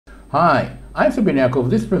Hi, I'm Ben-Yaakov.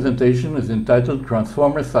 This presentation is entitled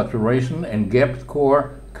Transformer Saturation and Gapped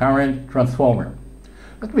Core Current Transformer.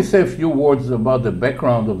 Let me say a few words about the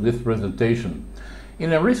background of this presentation.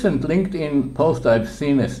 In a recent LinkedIn post, I've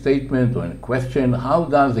seen a statement or a question: how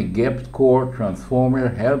does a gapped core transformer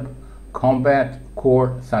help combat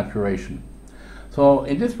core saturation? So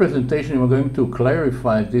in this presentation, we're going to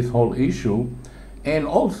clarify this whole issue and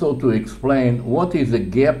also to explain what is a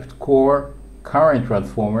gapped core current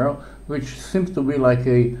transformer, which seems to be like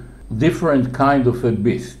a different kind of a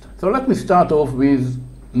beast. So let me start off with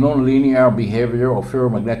nonlinear behavior of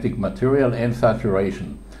ferromagnetic material and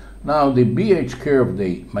saturation. Now the BH curve,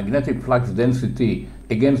 the magnetic flux density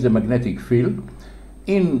against the magnetic field,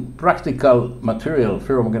 in practical material,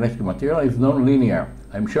 ferromagnetic material, is nonlinear.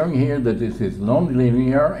 I'm showing here that this is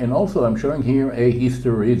nonlinear, and also I'm showing here a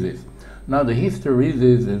hysteresis. Now the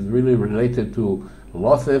hysteresis is really related to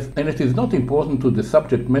losses, and it is not important to the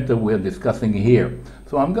subject matter we are discussing here.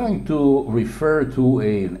 So I'm going to refer to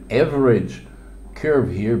an average curve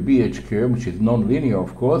here, BH curve, which is nonlinear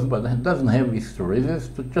of course, but it doesn't have hysteresis,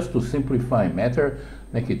 just to simplify matter,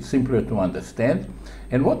 make it simpler to understand.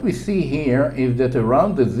 And what we see here is that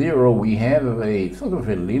around the zero we have a sort of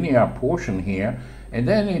a linear portion here, and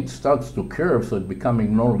then it starts to curve, so it's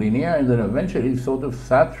becoming nonlinear, and then eventually it sort of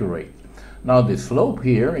saturates. Now the slope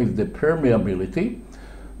here is the permeability,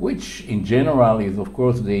 which in general is of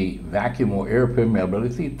course the vacuum or air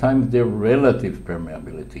permeability times the relative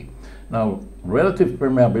permeability. Now relative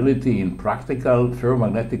permeability in practical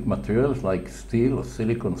ferromagnetic materials like steel or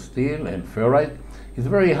silicon steel and ferrite is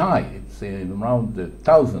very high. It's around the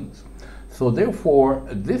thousands. So therefore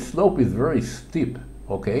this slope is very steep,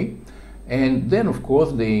 okay? And then of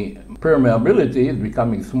course the permeability is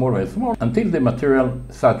becoming smaller and smaller until the material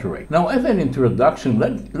saturates. Now as an introduction,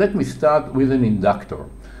 let me start with an inductor.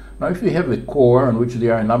 Now if we have a core on which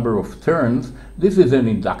there are a number of turns, this is an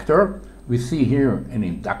inductor. We see here an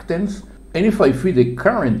inductance. And if I feed a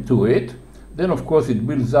current to it, then of course it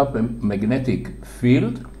builds up a magnetic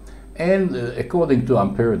field. And according to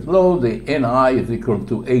Ampere's law, the Ni is equal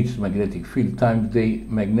to H magnetic field times the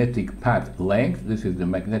magnetic path length. This is the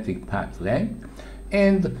magnetic path length.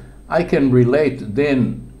 And I can relate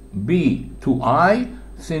then B to I,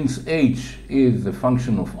 since H is a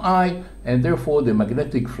function of I, and therefore the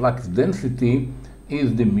magnetic flux density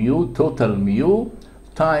is the mu, total mu,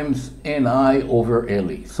 times Ni over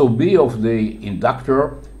Le. So B of the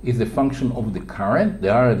inductor is a function of the current.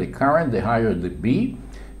 The higher the current, the higher the B.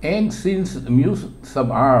 And since mu sub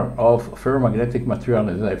r of ferromagnetic material,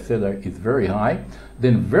 as I've said, is very high,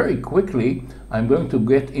 then very quickly I'm going to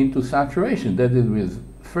get into saturation. That is, with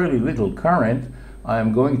fairly little current,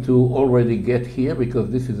 I'm going to already get here, because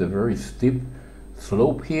this is a very steep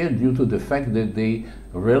slope here due to the fact that the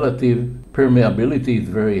relative permeability is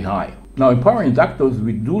very high. Now in power inductors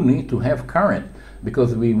we do need to have current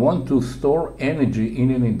because we want to store energy in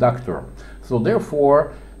an inductor. So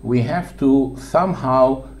therefore we have to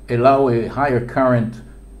somehow allow a higher current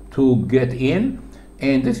to get in,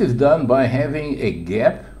 and this is done by having a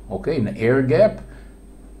gap, okay, an air gap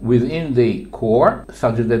within the core,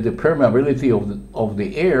 such that the permeability of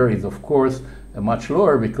the air is of course much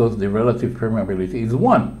lower because the relative permeability is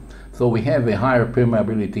 1. So we have a higher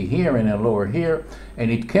permeability here and a lower here,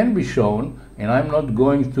 and it can be shown, and I'm not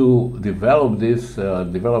going to develop this,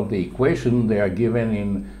 develop the equation. They are given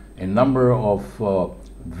in a number of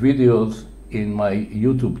videos in my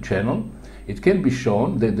YouTube channel. It can be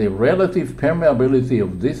shown that the relative permeability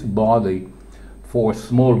of this body for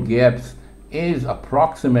small gaps is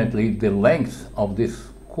approximately the length of this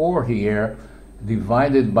core here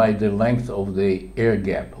divided by the length of the air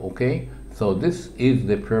gap, okay? So this is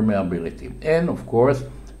the permeability. And of course,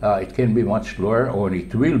 it can be much lower, or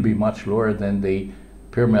it will be much lower than the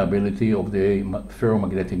permeability of the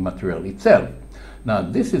ferromagnetic material itself. Now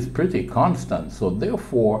this is pretty constant, so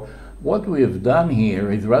therefore what we have done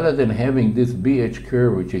here is, rather than having this BH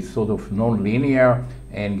curve, which is sort of non-linear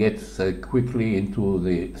and gets quickly into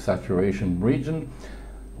the saturation region,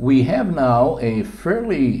 we have now a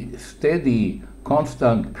fairly steady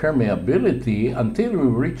constant permeability until we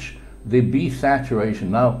reach the B saturation.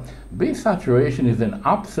 Now B saturation is an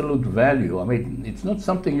absolute value. I mean, it's not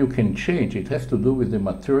something you can change. It has to do with the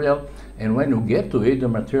material, and when you get to it, the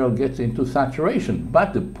material gets into saturation.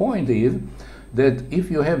 But the point is that if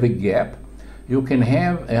you have a gap, you can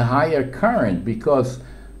have a higher current, because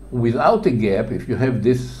without a gap, if you have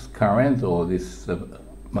this current or this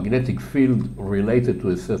magnetic field related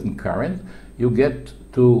to a certain current, you get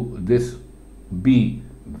to this B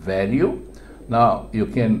value. Now you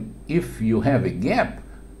can, if you have a gap,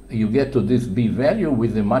 you get to this B value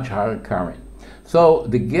with a much higher current. So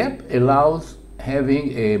the gap allows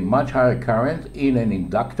having a much higher current in an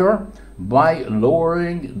inductor by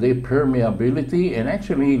lowering the permeability and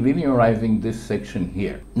actually linearizing this section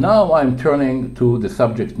here. Now I'm turning to the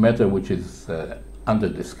subject matter which is under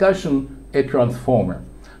discussion, a transformer.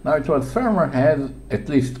 Now a transformer has at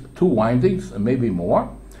least two windings, maybe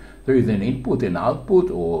more. There is an input and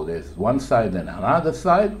output, or there's one side and another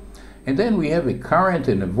side, and then we have a current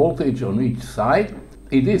and a voltage on each side.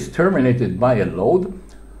 It is terminated by a load.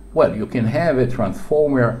 Well, you can have a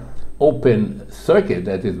transformer open circuit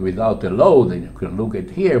that is without a load, and you can look at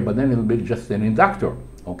here, but then it'll be just an inductor,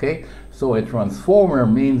 okay? So a transformer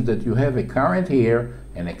means that you have a current here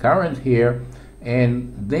and a current here,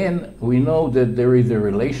 and then we know that there is a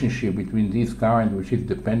relationship between these currents which is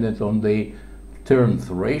dependent on the turns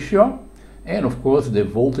ratio, and of course the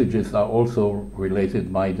voltages are also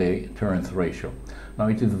related by the turns ratio. Now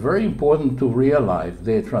it is very important to realize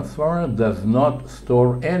that a transformer does not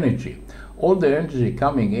store energy. All the energy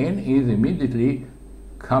coming in is immediately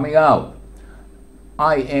coming out.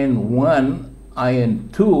 IN1,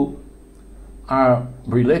 IN2 are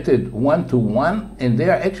related one to one, and they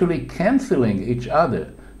are actually canceling each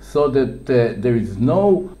other, so that there is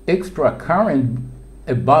no extra current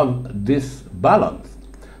above this balance.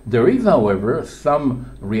 There is, however,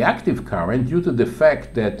 some reactive current due to the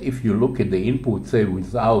fact that if you look at the input, say,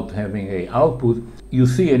 without having an output, you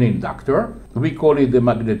see an inductor. We call it the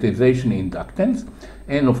magnetization inductance.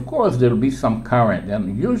 And of course, there will be some current.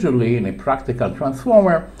 And usually in a practical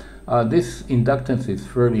transformer, this inductance is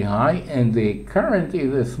fairly high, and the current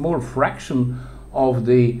is a small fraction of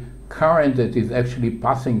the current that is actually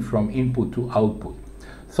passing from input to output.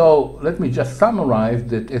 So let me just summarize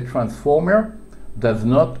that a transformer does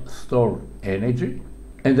not store energy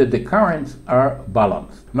and that the currents are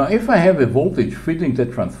balanced. Now if I have a voltage feeding the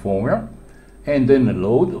transformer and then a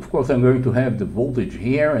load, of course I'm going to have the voltage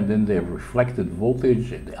here and then the reflected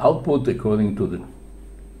voltage at the output according to the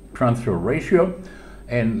transfer ratio,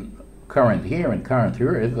 and current here and current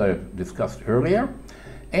here, as I discussed earlier.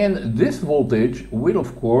 And this voltage will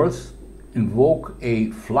of course invoke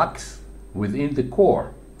a flux within the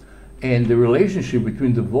core, and the relationship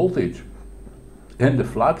between the voltage and the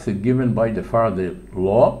flux is given by the Faraday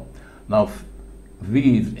law. Now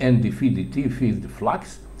V is n dphi dt, phi is the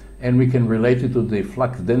flux, and we can relate it to the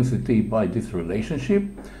flux density by this relationship,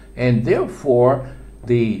 and therefore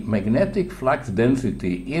the magnetic flux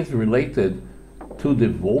density is related to the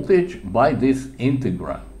voltage by this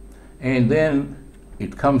integral, and then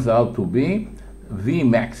it comes out to be V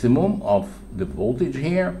maximum of the voltage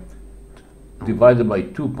here divided by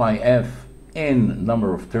 2 pi f n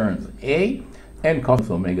number of turns A and cos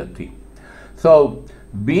omega t. So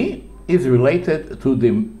B is related to the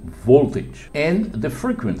voltage and the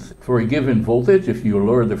frequency. For a given voltage, if you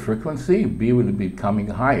lower the frequency, B will be coming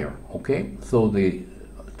higher, okay? So the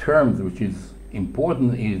term which is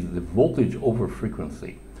important is the voltage over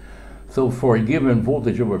frequency. So for a given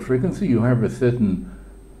voltage over frequency, you have a certain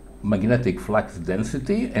magnetic flux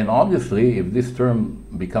density, and obviously if this term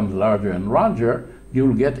becomes larger and larger,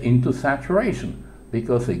 you'll get into saturation,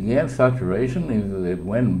 because again saturation is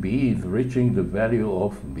when B is reaching the value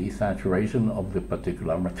of B saturation of the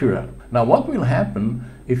particular material. Now what will happen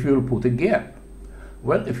if you'll put a gap?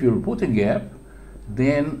 Well, if you'll put a gap,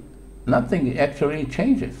 then nothing actually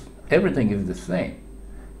changes. Everything is the same,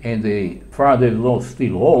 and the Faraday's law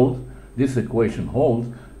still holds, this equation holds,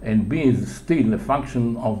 and B is still a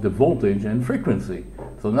function of the voltage and frequency,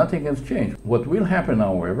 so nothing has changed. What will happen,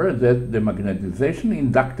 however, is that the magnetization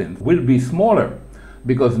inductance will be smaller,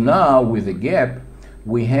 because now with a gap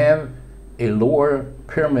we have a lower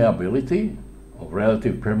permeability, or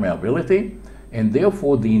relative permeability, and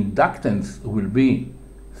therefore the inductance will be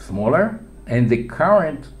smaller, and the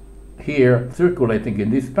current here circulating in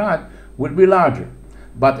this path will be larger.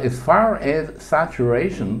 But as far as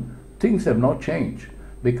saturation, things have not changed,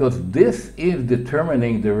 because this is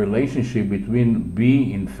determining the relationship between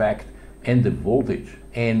B, in fact, and the voltage.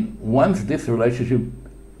 And once this relationship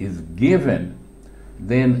is given,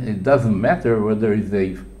 then it doesn't matter whether there is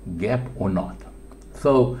a gap or not.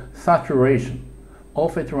 So saturation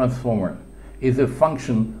of a transformer is a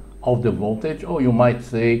function of the voltage, or you might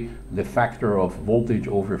say the factor of voltage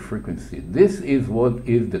over frequency. This is what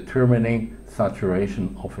is determining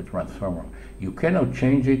saturation of a transformer. You cannot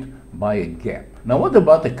change it by a gap. Now what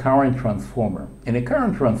about the current transformer? In a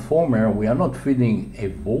current transformer, we are not feeding a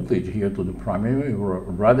voltage here to the primary, or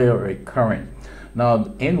rather a current. Now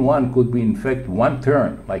N1 could be in fact one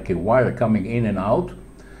turn, like a wire coming in and out,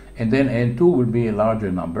 and then N2 will be a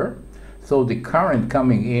larger number. So the current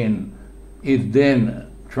coming in is then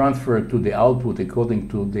transferred to the output according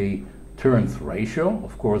to the turns ratio.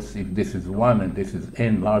 Of course, if this is 1 and this is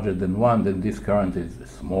n larger than 1, then this current is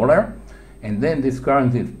smaller. And then this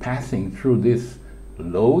current is passing through this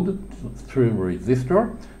load, through a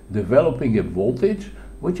resistor, developing a voltage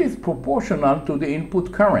which is proportional to the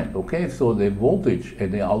input current. Okay, so the voltage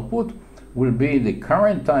at the output will be the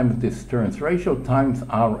current times this turns ratio times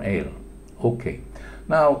RL. Okay,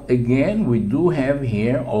 now again we do have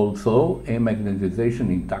here also a magnetization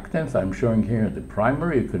inductance. I'm showing here the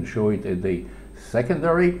primary, you can show it at the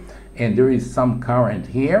secondary, and there is some current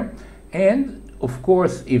here. And of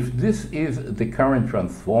course, if this is the current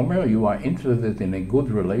transformer, you are interested in a good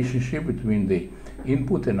relationship between the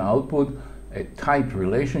input and output, a tight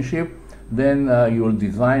relationship, then you will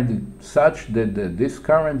design it such that this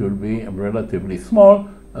current will be relatively small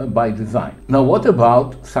by design. Now, what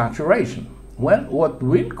about saturation? Well, what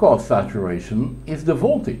will cause saturation is the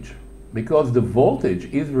voltage, because the voltage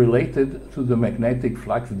is related to the magnetic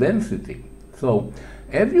flux density. So,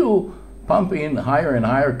 as you pump in higher and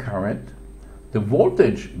higher current, the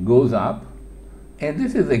voltage goes up, and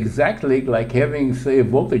this is exactly like having, say, a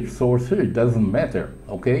voltage source here. It doesn't matter,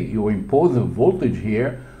 okay? You impose a voltage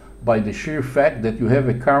here by the sheer fact that you have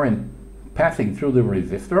a current passing through the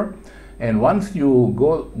resistor, and once you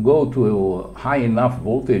go to a high enough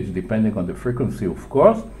voltage, depending on the frequency, of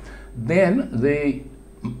course, then the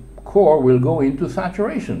core will go into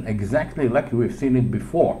saturation, exactly like we've seen it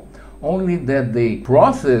before. Only that the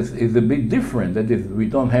process is a bit different. That is, we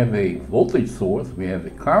don't have a voltage source, we have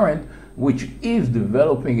a current which is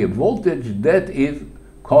developing a voltage that is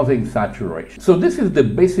causing saturation. So this is the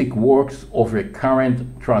basic works of a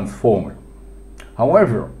current transformer.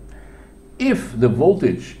 However, if the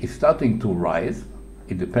voltage is starting to rise,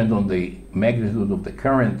 it depends on the magnitude of the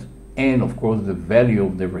current and of course the value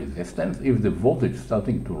of the resistance. If the voltage is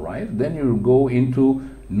starting to rise, then you'll go into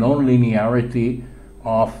nonlinearity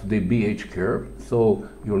of the BH curve. So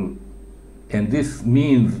and this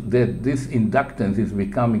means that this inductance is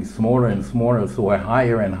becoming smaller and smaller, so a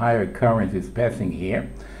higher and higher current is passing here.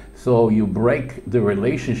 So you break the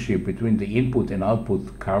relationship between the input and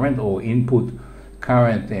output current, or input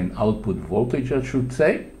current and output voltage, I should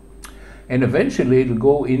say. And eventually it'll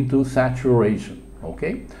go into saturation,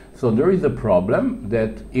 okay? So there is a problem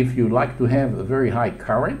that if you like to have a very high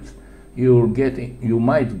current, you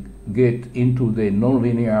might get into the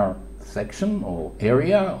nonlinear section or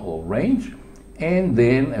area or range, and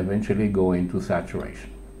then eventually go into saturation.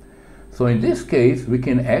 So in this case, we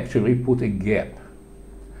can actually put a gap.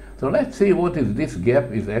 So let's see what this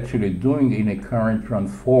gap is actually doing in a current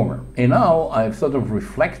transformer. And now I've sort of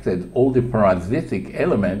reflected all the parasitic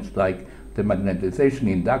elements like the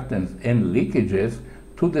magnetization, inductance, and leakages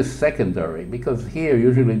to the secondary, because here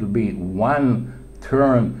usually it'll be one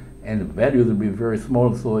turn and the values will be very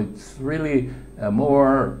small, so it's really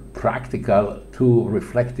more practical to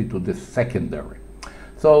reflect it to the secondary.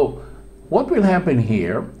 So what will happen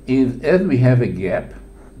here is, as we have a gap,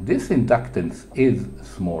 this inductance is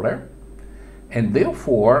smaller, and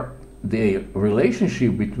therefore the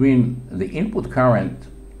relationship between the input current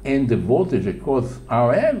and the voltage across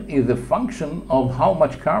RL is a function of how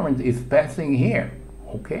much current is passing here,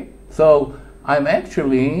 okay? So I'm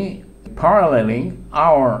actually paralleling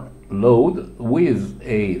our load with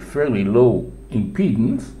a fairly low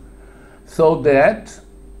impedance, so that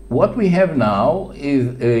what we have now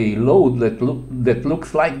is a load that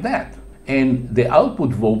looks like that. And the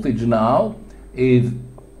output voltage now is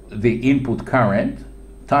the input current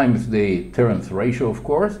times the turns ratio, of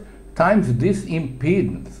course, times this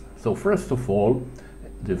impedance. So first of all,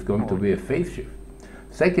 there's going to be a phase shift.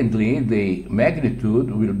 Secondly, the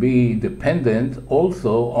magnitude will be dependent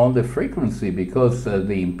also on the frequency, because the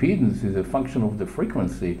impedance is a function of the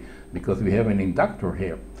frequency, because we have an inductor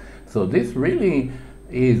here. So this really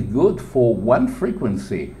is good for one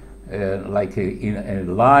frequency, like in a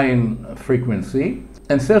line frequency,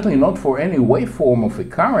 and certainly not for any waveform of a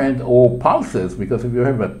current or pulses, because if you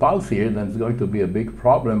have a pulse here, then it's going to be a big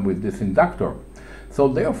problem with this inductor. So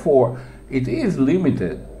therefore, it is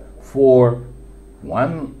limited for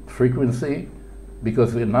one frequency,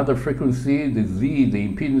 because another frequency, the Z, the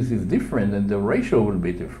impedance is different and the ratio will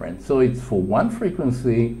be different. So it's for one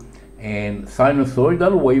frequency and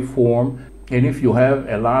sinusoidal waveform, and if you have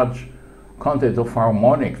a large content of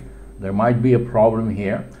harmonics, there might be a problem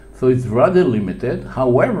here. So it's rather limited.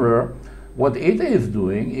 However, what it is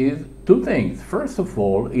doing is two things. First of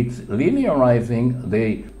all, it's linearizing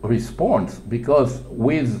the response, because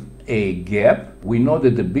with a gap, we know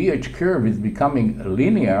that the BH curve is becoming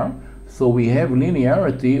linear, so we have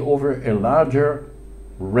linearity over a larger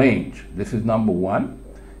range. This is number one.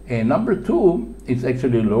 And number two, it's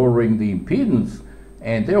actually lowering the impedance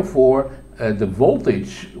and therefore the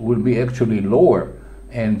voltage will be actually lower,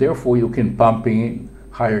 and therefore you can pump in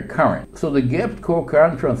higher current. So the gapped core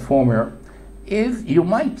current transformer is, you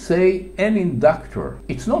might say, an inductor.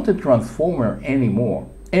 It's not a transformer anymore.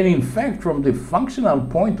 And in fact, from the functional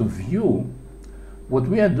point of view, what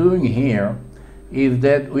we are doing here is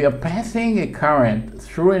that we are passing a current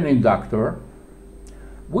through an inductor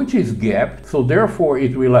which is gapped, so therefore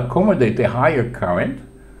it will accommodate a higher current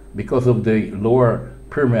because of the lower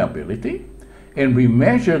permeability, and we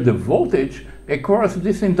measure the voltage across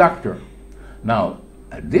this inductor. Now,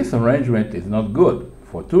 this arrangement is not good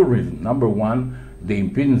for two reasons. Number one, the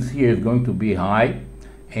impedance here is going to be high,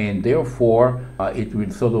 and therefore it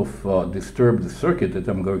will sort of disturb the circuit that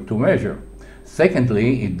I'm going to measure.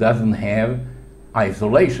 Secondly, it doesn't have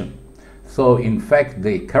isolation. So in fact,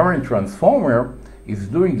 the current transformer is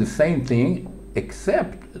doing the same thing,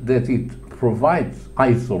 except that it provides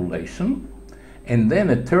isolation and then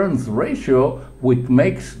a turns ratio which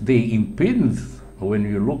makes the impedance, when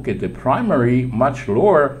you look at the primary, much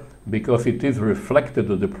lower because it is reflected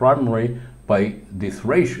to the primary by this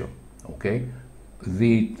ratio, okay?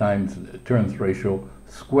 Z times turns ratio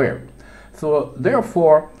squared. So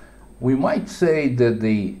therefore, we might say that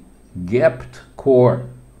the gapped core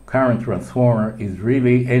current transformer is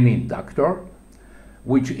really an inductor,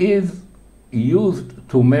 which is used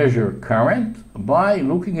to measure current by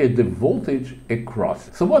looking at the voltage across.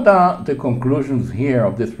 So what are the conclusions here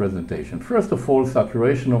of this presentation? First of all,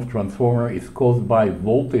 saturation of transformer is caused by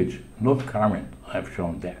voltage, not current. I've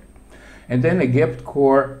shown that. And then a gapped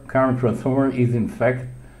core current transformer is in fact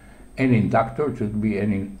an inductor, it should be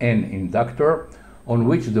an inductor on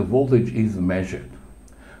which the voltage is measured.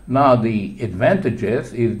 Now the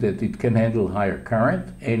advantages is that it can handle higher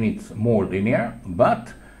current and it's more linear,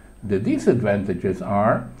 but the disadvantages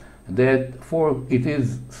are that it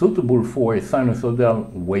is suitable for a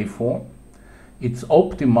sinusoidal waveform, it's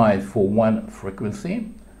optimized for one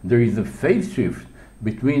frequency, there is a phase shift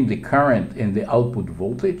between the current and the output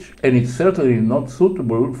voltage, and it's certainly not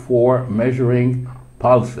suitable for measuring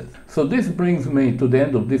pulses. So this brings me to the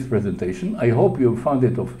end of this presentation. I hope you found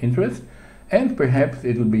it of interest, and perhaps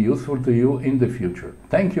it will be useful to you in the future.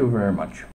 Thank you very much.